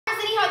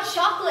our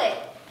chocolate.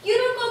 You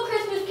don't go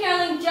Christmas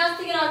caroling just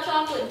to get our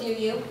chocolate, do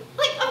you?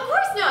 Like, of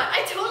course not.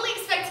 I totally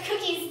expect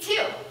cookies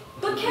too.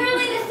 But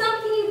caroling is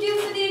something you do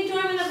for the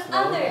enjoyment of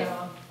others.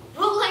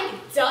 Well, like,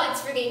 duh,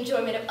 it's for the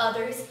enjoyment of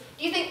others.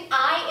 Do you think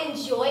I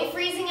enjoy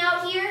freezing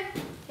out here?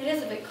 It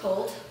is a bit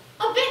cold.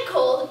 A bit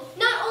cold.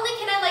 Not only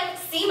can I, like,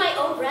 see my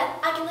own breath,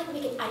 I can, like,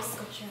 make an ice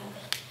sculpture out of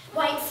it.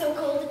 Why it's so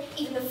cold,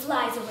 even the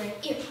flies are wearing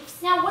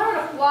earmuffs. Now, where would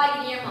a fly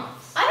get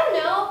earmuffs? I don't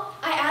know.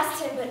 I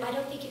asked him, but I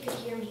don't think he could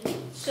hear me.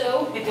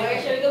 So,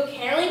 where should we go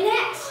caroling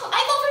next? I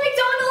go for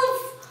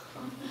McDonald's!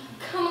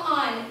 Come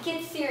on,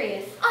 get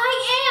serious. I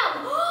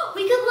am!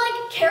 We could,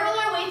 like, carol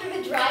our way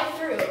through the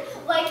drive-thru,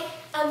 like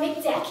a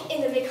McDeck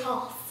in the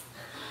McHalls.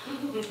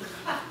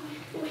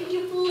 Could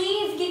you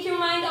please get your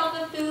mind off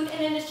the food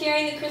and into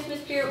sharing the Christmas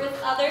spirit with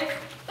others?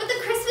 But the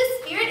Christmas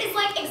spirit is,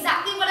 like,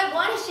 exactly what I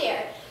want to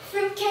share.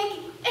 Fruitcake,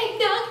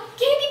 eggnog,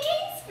 candy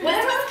canes,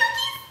 Christmas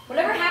cookies.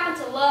 Whatever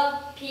happened to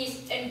love,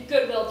 peace, and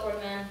goodwill toward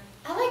man?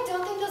 I, like,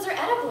 don't think those are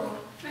edible.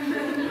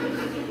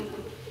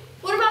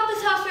 What about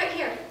this house right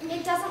here?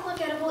 It doesn't look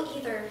edible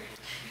either.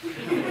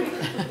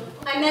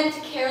 I meant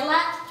to carol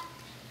at.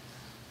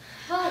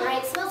 All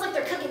right, smells like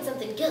they're cooking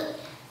something good.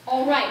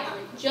 All right,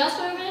 just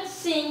what we're going to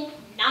sing,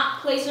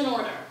 not place an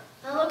order.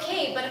 Well,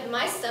 okay, but if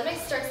my stomach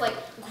starts, like,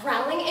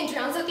 growling and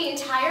drowns out the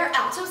entire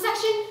alto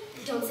section,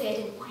 don't say I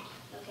didn't warn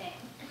you. Okay.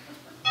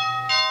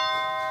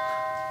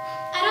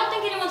 I don't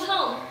think anyone's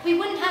home. We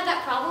wouldn't have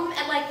that problem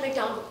at, like,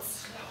 McDonald's.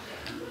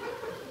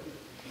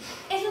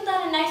 Isn't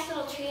that a nice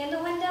little tree in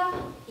the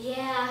window?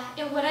 Yeah,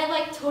 and what I,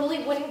 like,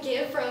 totally wouldn't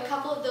give for a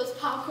couple of those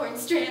popcorn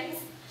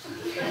strands.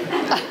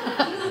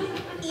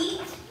 You'd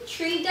eat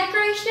tree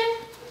decoration?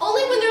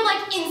 Only when they're,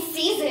 like, in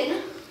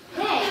season.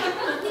 Hey,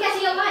 I think I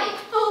see a light.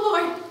 Oh,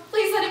 Lord,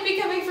 please let it be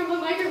coming from a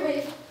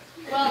microwave.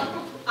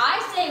 Well, I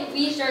say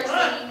we start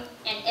singing,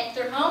 and if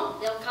they're home,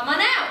 they'll come on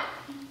out.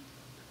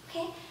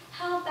 Okay,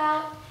 how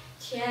about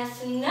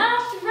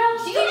chestnut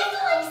roast? Do you have to,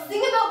 like,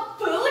 sing about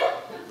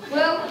food?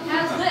 Well,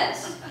 how's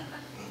this?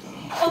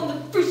 On the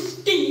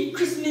first day of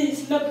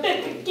Christmas, my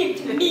baby gave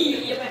to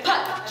me a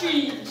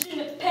partridge in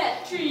a pear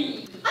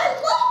tree. I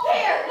love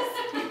pears!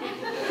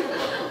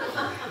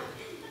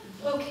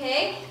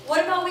 Okay, what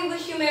about we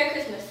wish you a Merry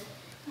Christmas?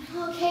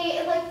 Okay,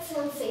 it, like,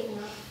 sounds safe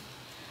enough.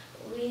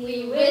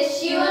 We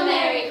wish you a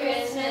Merry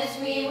Christmas,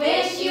 we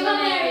wish you a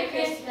Merry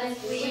Christmas,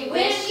 we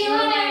wish you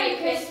a Merry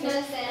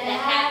Christmas and a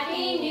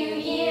Happy New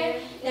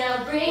Year.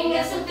 Now bring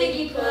us a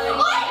figgy pudding.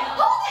 Oi!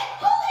 Hold it!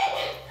 Hold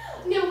it!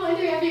 No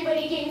wonder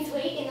everybody gains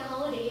weight in the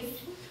holidays.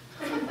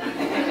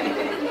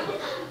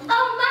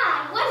 Oh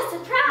my, what a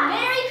surprise!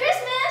 Merry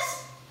Christmas!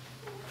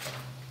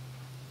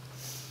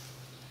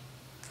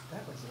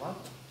 That was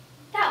lovely.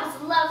 That was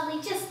lovely,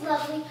 just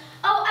lovely.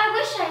 Oh, I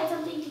wish I had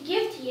something to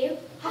give to you.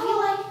 Have you,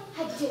 like,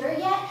 had dinner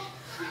yet?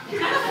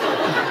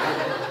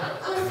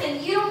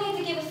 Listen, you don't need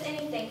to give us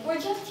anything. We're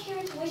just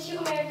here to wish you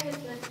a Merry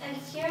Christmas and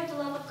to share the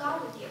love of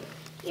God with you.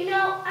 You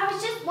know, I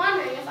was just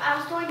wondering if I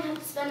was going to have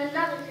to spend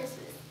another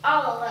Christmas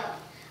all alone.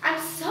 I'm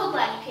so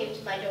glad you came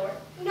to my door.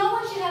 No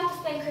one should have to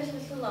spend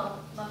Christmas alone.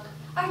 Look,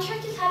 our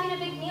church is having a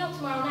big meal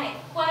tomorrow night.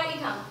 Why don't you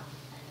come?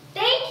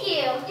 Thank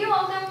you. You're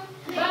welcome.